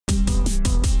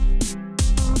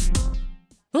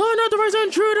unauthorized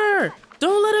intruder!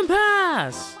 Don't let him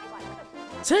pass!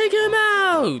 Take him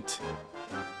out!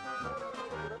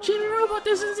 Chibi-Robo,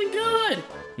 this isn't good!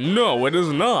 No, it is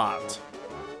not.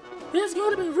 It's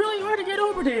going to be really hard to get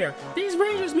over there. These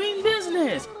rangers mean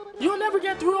business. You'll never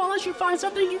get through unless you find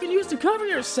something you can use to cover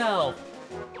yourself.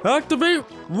 Activate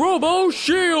Robo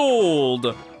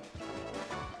Shield!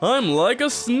 I'm like a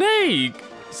snake!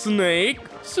 Snake,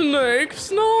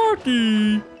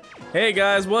 snarky! Hey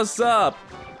guys, what's up?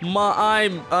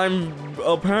 I'm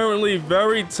apparently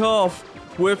very tough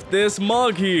with this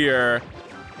mug here.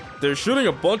 They're shooting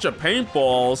a bunch of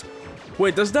paintballs.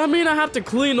 Wait, does that mean I have to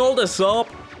clean all this up?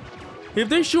 If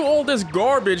they shoot all this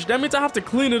garbage, that means I have to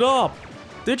clean it up.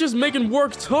 They're just making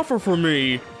work tougher for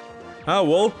me. Ah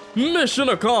well, mission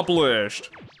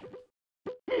accomplished.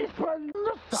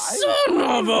 Son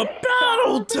of a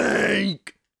battle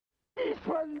tank!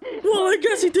 Well, I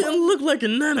guess he didn't look like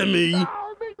an enemy.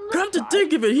 Come to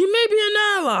think of it, he may be an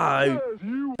ally.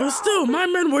 But still, my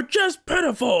men were just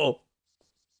pitiful.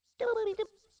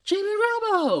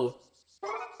 Chibi-Robo!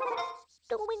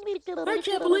 I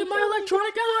can't believe my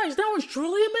electronic eyes! That was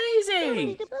truly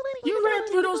amazing! You ran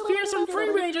through those fearsome free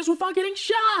rangers without getting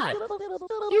shot!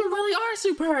 You really are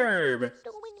superb!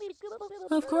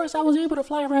 Of course, I was able to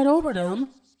fly right over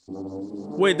them.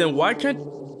 Wait, then why can't...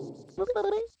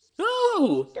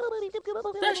 Oh!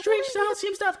 That strange sound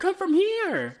seems to have come from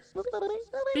here!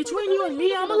 Between you and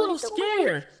me, I'm a little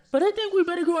scared, but I think we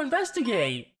better go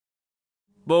investigate.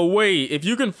 But wait, if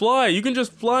you can fly, you can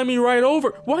just fly me right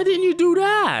over. Why didn't you do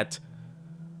that?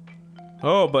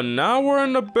 Oh, but now we're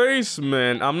in the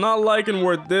basement. I'm not liking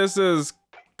where this is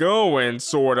going,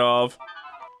 sort of.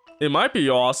 It might be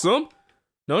awesome.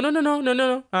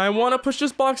 No. I want to push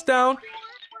this box down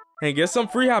and get some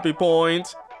free happy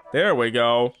points. There we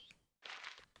go.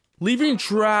 Leaving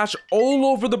trash all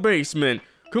over the basement.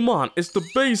 Come on, it's the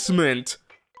basement.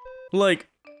 Like,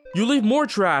 you leave more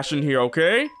trash in here,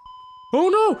 okay? Oh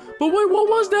no! But wait, what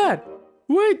was that?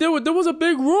 Wait, there was a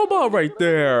big robot right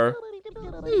there.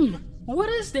 What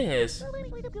is this?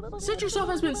 Citrussoft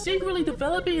has been secretly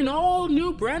developing an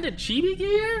all-new branded chibi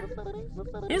gear?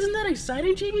 Isn't that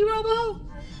exciting, Chibi-Robo?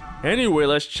 Anyway,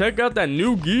 let's check out that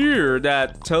new gear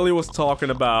that Telly was talking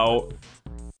about.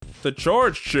 The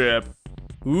charge chip.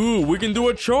 Ooh, we can do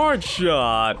a charge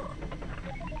shot.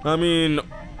 I mean,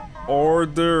 are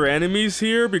there enemies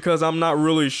here? Because I'm not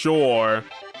really sure.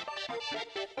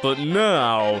 But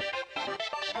now,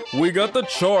 we got the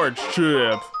charge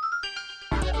chip.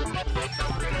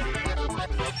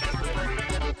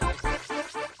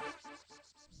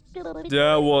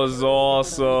 That was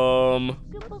awesome.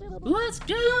 Let's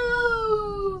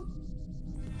go!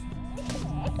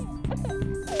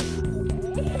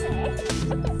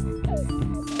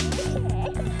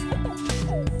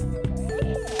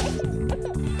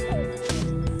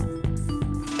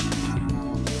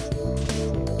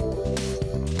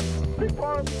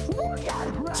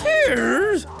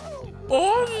 Tears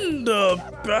on the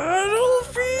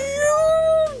battlefield?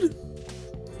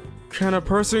 Can a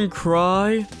person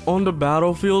cry on the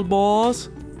battlefield, boss?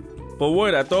 But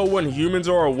wait, I thought when humans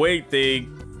are awake, the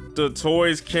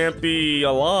toys can't be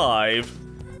alive.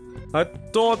 I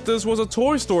thought this was a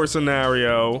Toy Store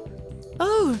scenario.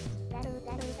 Oh,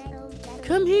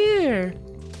 come here.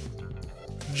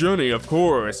 Jenny, of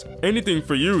course. Anything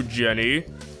for you, Jenny.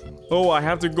 Oh, I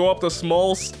have to go up the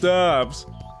small steps.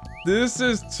 This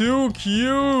is too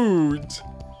cute.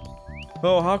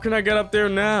 Oh, how can I get up there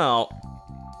now?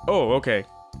 Oh, okay.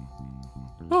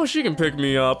 Oh, she can pick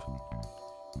me up.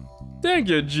 Thank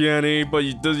you, Jenny, but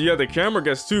the camera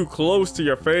gets too close to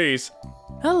your face.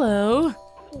 Hello.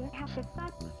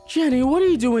 Jenny, what are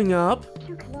you doing up?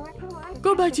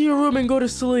 Go back to your room and go to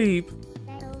sleep.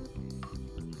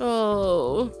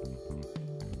 Oh.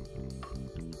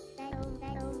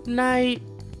 Night.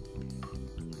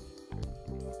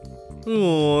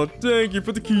 Oh, thank you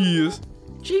for the keys.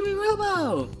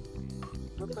 Chibi-Robo!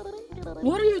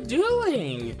 What are you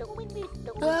doing?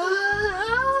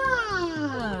 Ah!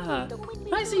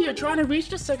 I see you're trying to reach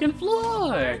the second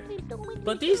floor.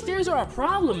 But these stairs are a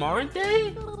problem, aren't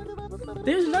they?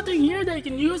 There's nothing here that you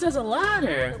can use as a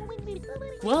ladder.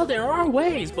 Well, there are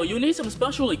ways, but you'll need some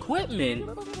special equipment.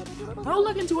 I'll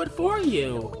look into it for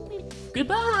you.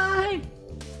 Goodbye!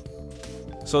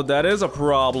 So that is a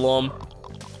problem.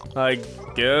 I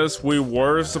guess we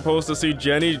were supposed to see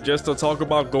Jenny just to talk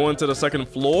about going to the second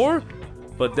floor?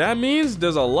 But that means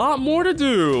there's a lot more to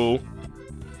do.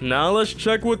 Now let's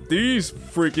check with these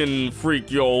freaking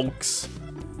freak yolks.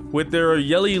 With their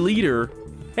yelly leader.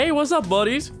 Hey, what's up,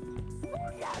 buddies?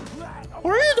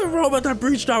 Are you the robot that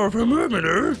breached our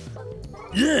perimeter?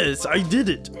 Yes, I did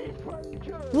it.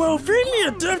 Well, feed me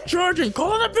a depth charge and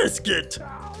call it a biscuit.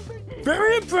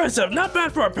 Very impressive, not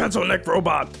bad for a pencil neck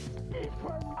robot.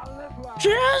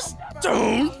 Just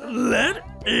don't let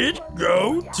it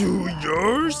go to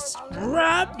your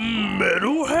scrap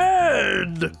metal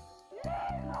head.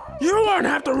 You aren't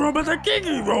half the robot that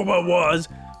Chibi-Robo was.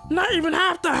 Not even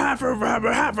half a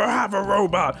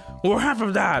robot, or half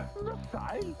of that.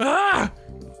 Ah!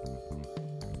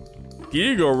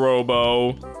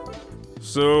 Chibi-Robo.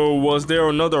 So was there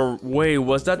another? Wait,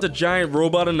 was that the giant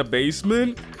robot in the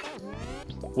basement?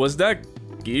 Was that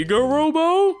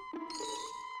Chibi-Robo?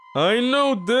 I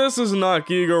know this is not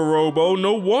Chibi-Robo.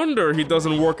 No wonder he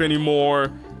doesn't work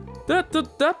anymore.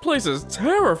 That place is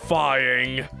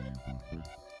terrifying.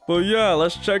 But yeah,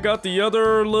 let's check out the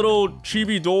other little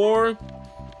chibi door.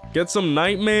 Get some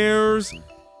nightmares.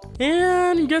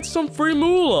 And get some free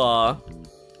moolah.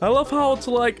 I love how it's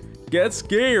like, get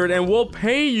scared and we'll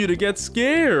pay you to get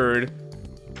scared.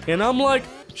 And I'm like,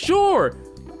 sure.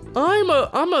 I'm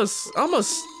a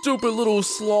stupid little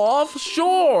sloth,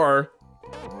 sure.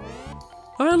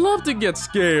 I love to get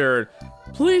scared.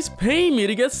 Please pay me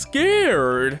to get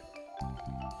scared.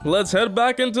 Let's head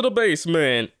back into the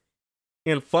basement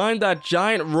and find that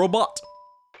giant robot.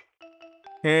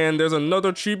 And there's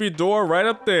another chibi door right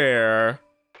up there.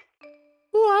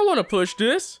 Oh, I want to push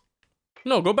this.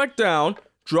 No, go back down,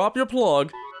 drop your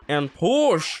plug, and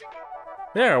push.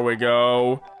 There we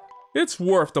go. It's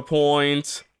worth the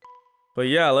point. But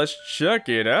yeah, let's check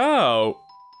it out.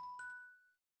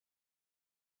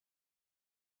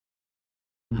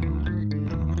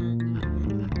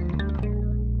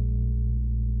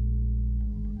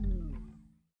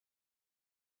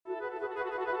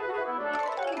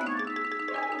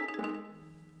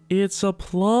 It's a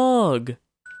plug.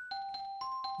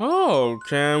 Oh,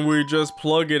 can we just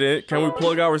plug it in? Can we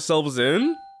plug ourselves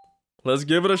in? Let's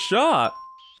give it a shot.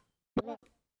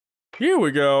 Here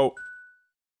we go.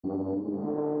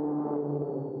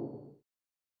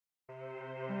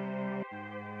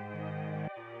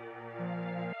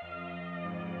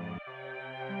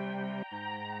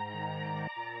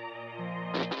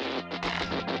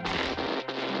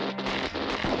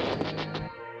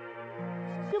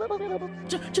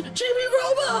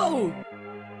 Chibi-Robo!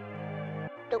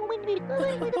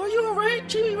 Are you alright,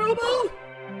 Chibi-Robo?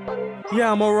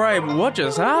 Yeah, I'm alright, but what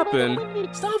just happened?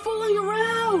 Stop fooling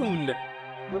around!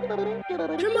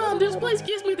 Come on, this place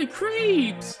gives me the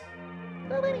creeps!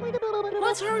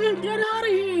 Let's hurry and get out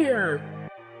of here!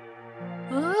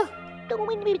 Huh?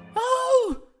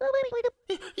 Oh!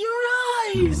 Your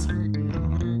eyes!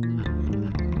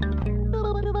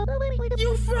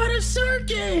 You fried a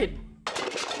circuit!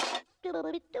 No!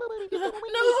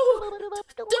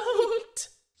 Don't!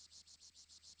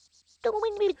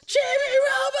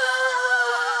 Chibi-Robo!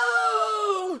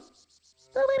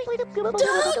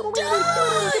 Don't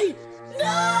die!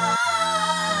 No!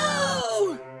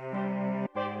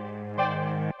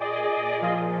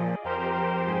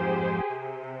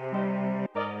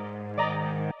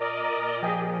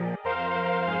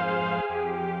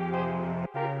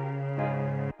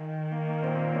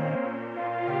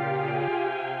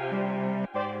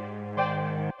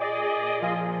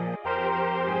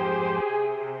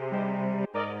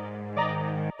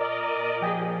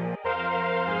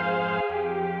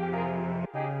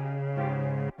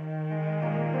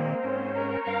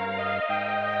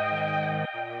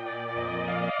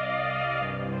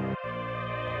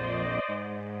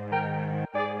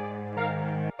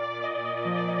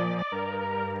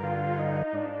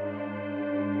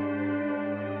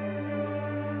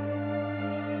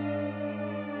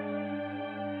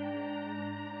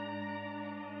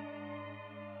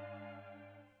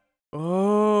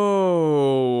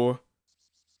 Oh.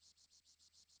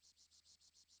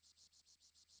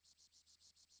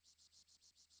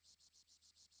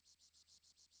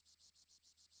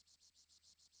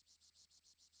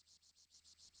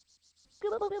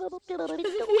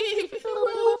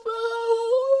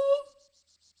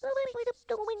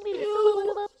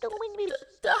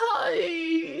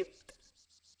 Died.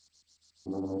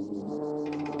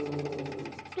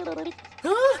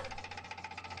 Huh?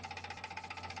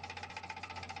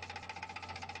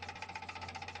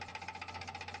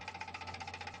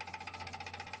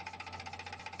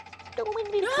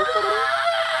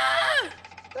 Ah!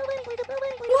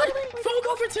 What? Phone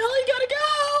call for Telly, gotta go!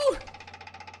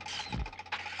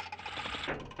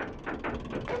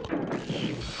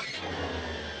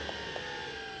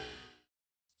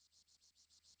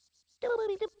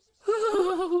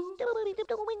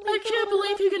 I can't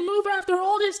believe you can move after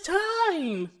all this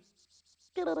time!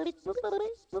 I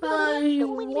wonder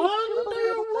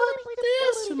what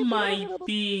this might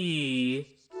be.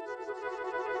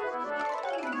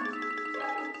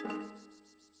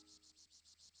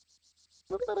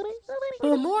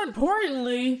 But more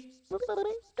importantly,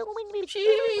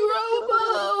 Chibi-Robo!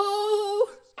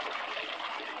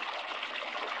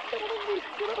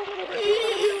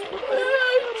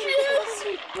 Just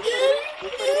getting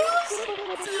used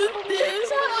to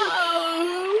this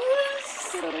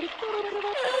house. And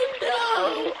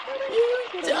now you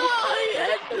die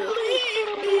and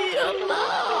leave me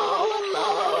alone,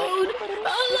 alone,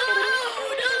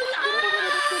 alone,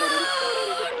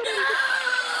 alone.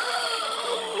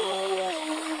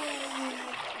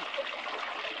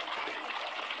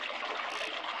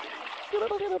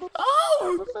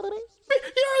 Oh!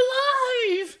 You're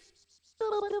alive!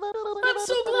 I'm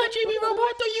so glad, Chibi-Robo.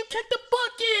 I thought you kicked the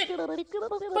bucket!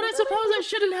 But I suppose I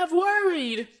shouldn't have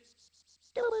worried.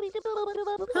 I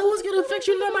was gonna fix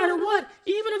you no matter what,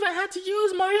 even if I had to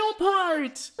use my own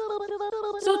parts.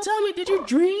 So tell me, did you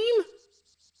dream?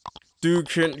 Dude,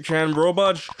 can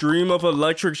robots dream of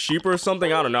electric sheep or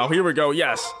something? I don't know. Here we go.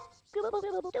 Yes.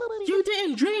 You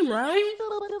didn't dream, right?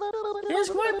 It's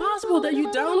quite possible that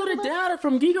you downloaded data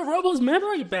from Giga-Robo's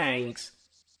memory banks.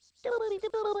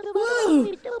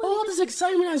 Woo! All this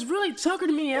excitement has really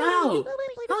tuckered me out.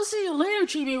 I'll see you later,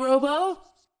 Chibi-Robo.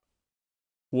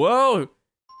 Well,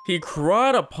 he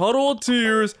cried a puddle of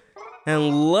tears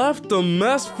and left a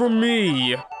mess for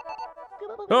me.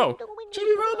 Oh.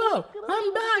 Chibi-Robo,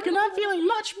 I'm back and I'm feeling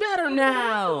much better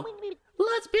now.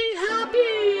 Let's be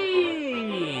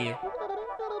happy.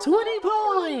 20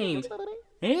 points.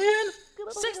 And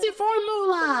 64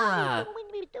 moolah.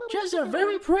 Just your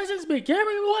very presence make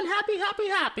everyone happy, happy,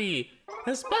 happy.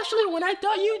 Especially when I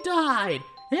thought you died.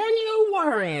 And you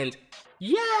weren't.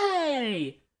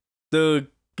 Yay! The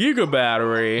Giga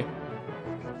battery.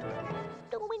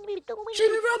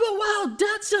 Chibi-Robo, wow,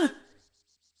 that's a...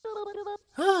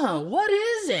 Huh, what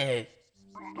is it?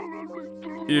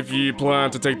 If ye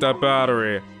plan to take that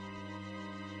battery.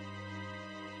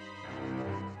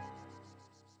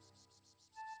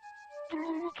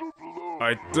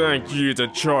 I thank you to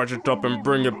charge it up and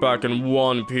bring it back in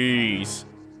one piece.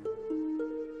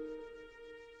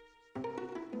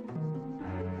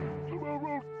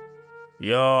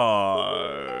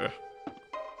 Yeah.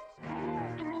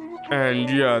 And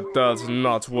yet that's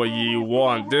not what ye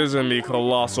want, isn't me,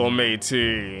 colossal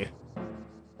matey?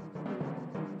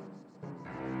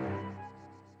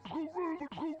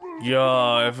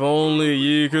 Yeah, if only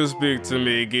ye could speak to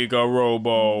me,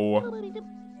 Giga-Robo.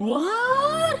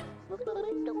 What?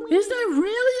 Is there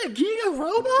really a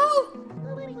Giga-Robo?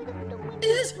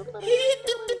 Is he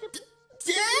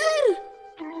dead?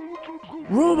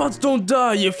 Robots don't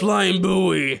die, you flying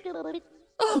buoy!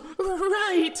 Oh,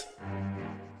 right.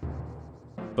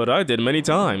 But I did many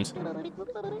times.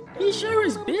 He sure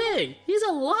is big. He's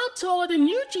a lot taller than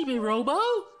you, Chibi-Robo.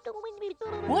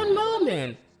 One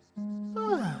moment.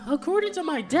 According to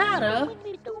my data,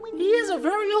 he is a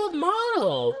very old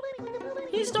model.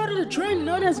 He started a trend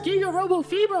known as Giga-Robo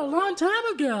Fever a long time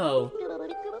ago.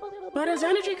 But his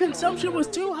energy consumption was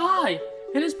too high,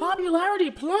 and his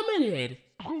popularity plummeted.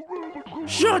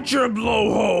 Shut your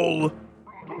blowhole!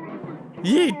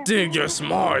 Ye think you're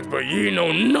smart, but ye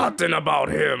know nothing about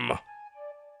him.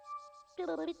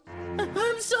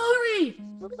 I'm sorry.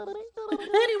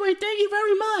 Anyway, thank you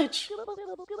very much.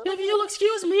 If you'll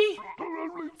excuse me.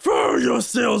 For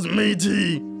yourselves,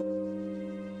 matey!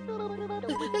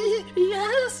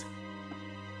 Yes?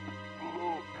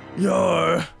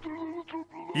 You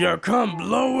come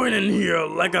blowing in here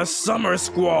like a summer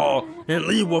squall and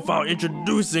leave without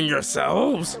introducing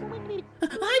yourselves?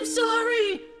 I'm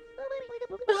sorry.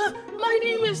 My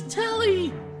name is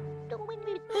Telly.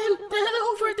 And that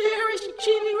over there is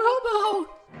Chibi-Robo.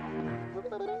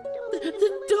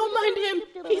 Don't mind him.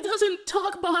 He doesn't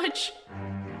talk much.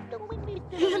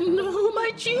 And no,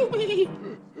 my Chibi.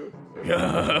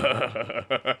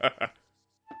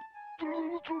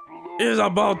 It's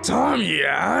about time ye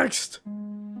asked.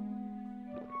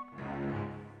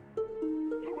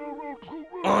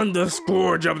 On the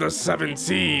scourge of the seven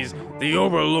seas, the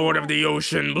overlord of the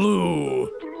ocean blue,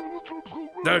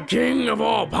 the king of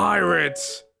all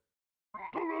pirates,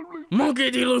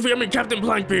 Monkey D. Luffy, Captain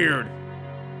Blankbeard.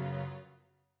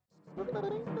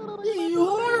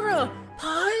 You're a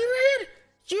pirate?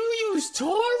 You use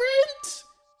torrents?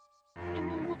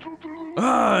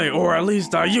 Aye, or at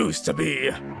least I used to be.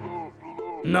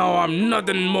 Now I'm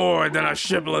nothing more than a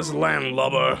shipless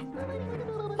landlubber.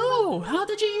 Oh, how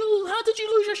did you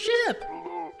lose your ship?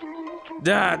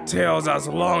 That tale's as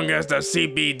long as the sea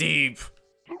be deep,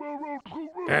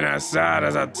 and as sad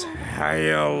as a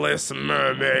tailless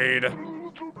mermaid.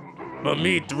 But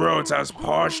me throat's as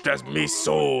parched as me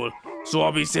soul, so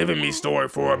I'll be saving me story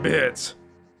for a bit.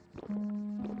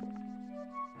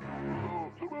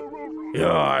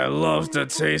 Yeah, I love the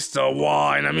taste of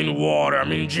wine. I mean water, I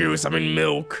mean juice, I mean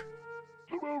milk.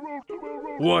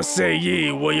 What say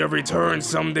ye, will you return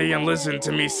someday and listen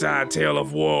to me sad tale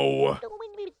of woe?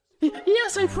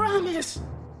 Yes, I promise.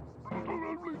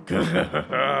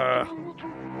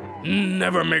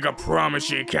 Never make a promise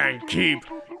ye can't keep.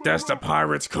 That's the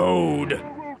pirate's code.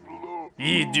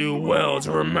 Ye do well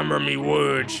to remember me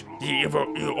words, you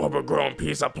overgrown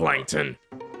piece of plankton.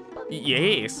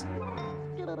 Yes.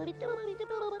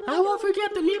 I won't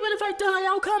forget them. Even if I die,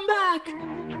 I'll come back.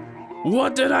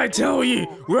 What did I tell ye?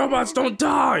 Robots don't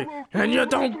die, and you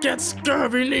don't get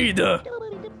scurvy neither.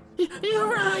 You're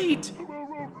right.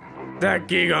 That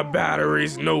Giga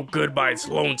battery's no good by its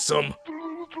lonesome.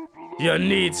 You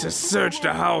need to search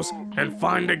the house and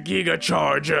find the Giga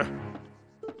charger.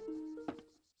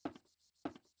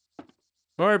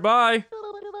 Alright, bye.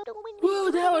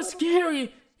 Whoa, that was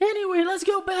scary. Anyway, let's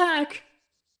go back.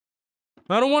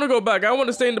 I don't want to go back. I want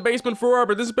to stay in the basement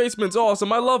forever. This basement's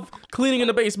awesome. I love cleaning in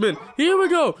the basement. Here we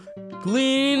go.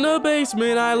 Clean the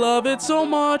basement. I love it so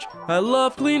much. I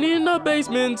love cleaning the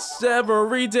basements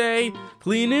every day.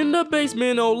 Cleaning the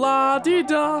basement, oh la di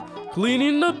da.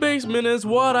 Cleaning the basement is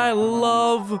what I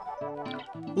love.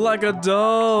 Like a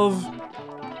dove.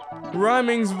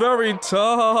 Rhyming's very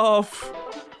tough.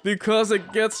 Because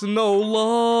it gets no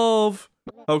love.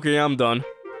 Okay, I'm done.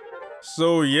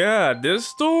 So yeah, this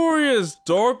story is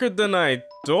darker than I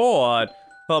thought.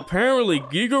 Apparently,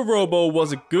 Chibi-Robo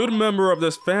was a good member of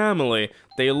this family.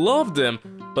 They loved him,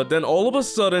 but then all of a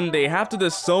sudden, they have to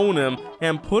disown him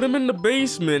and put him in the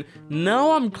basement.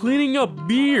 Now I'm cleaning up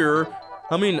beer.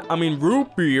 I mean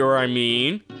root beer, I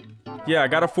mean. Yeah, I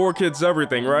got a 4 kids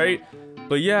everything, right?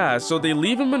 But yeah, so they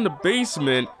leave him in the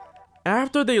basement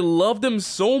after they loved him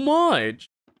so much.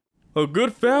 A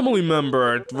good family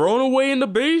member thrown away in the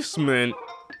basement.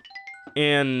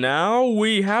 And now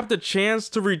we have the chance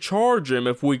to recharge him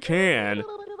if we can.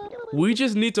 We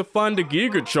just need to find the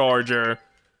Giga charger.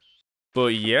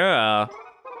 But yeah.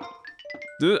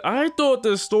 I thought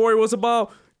this story was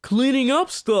about cleaning up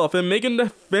stuff and making the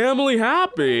family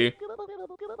happy.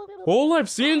 All I've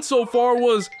seen so far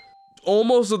was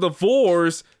almost a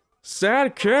divorce,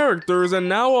 sad characters, and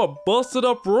now a busted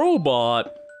up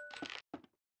robot.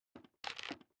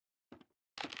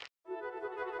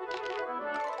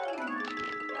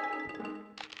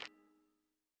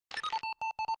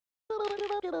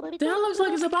 That looks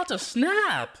like it's about to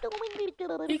snap.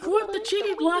 Equip the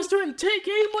Chibi Blaster and take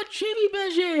aim with Chibi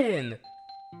Vision.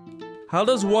 How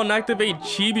does one activate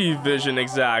Chibi Vision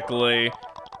exactly?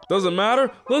 Doesn't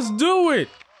matter, let's do it!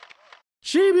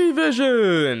 Chibi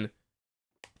Vision!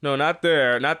 No, not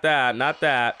there, not that, not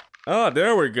that. Oh,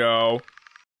 there we go.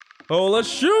 Oh, let's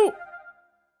shoot!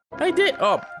 I did,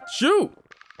 oh, shoot!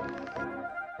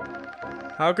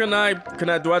 How do I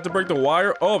have to break the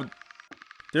wire? Oh,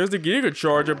 there's the Giga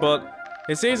charger, but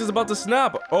it says it's about to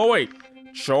snap. Oh wait,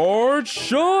 charge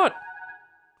shot!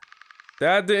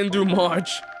 That didn't do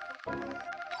much.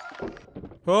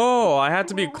 Oh, I had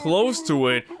to be close to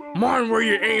it. Mind where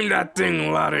you aim that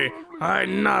thing, laddie. I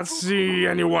not see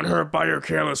anyone hurt by your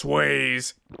careless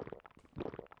ways.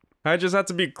 I just had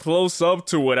to be close up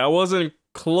to it. I wasn't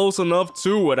close enough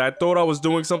to it. I thought I was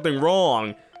doing something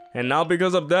wrong. And now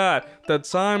because of that, the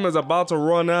time is about to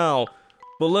run out.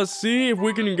 But let's see if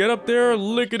we can get up there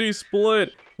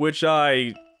lickety-split, which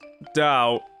I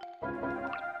doubt.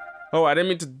 Oh, I didn't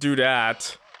mean to do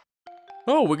that.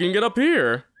 Oh, we can get up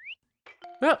here.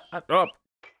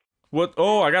 What?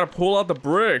 Oh, I gotta pull out the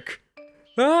brick.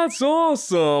 That's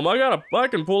awesome. I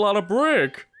can pull out a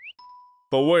brick.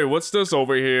 But wait, what's this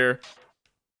over here?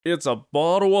 It's a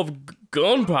bottle of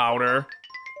gunpowder.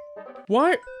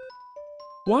 Why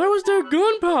was there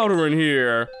gunpowder in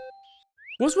here?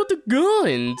 What's with the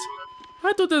guns?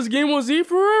 I thought this game was E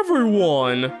for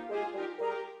everyone.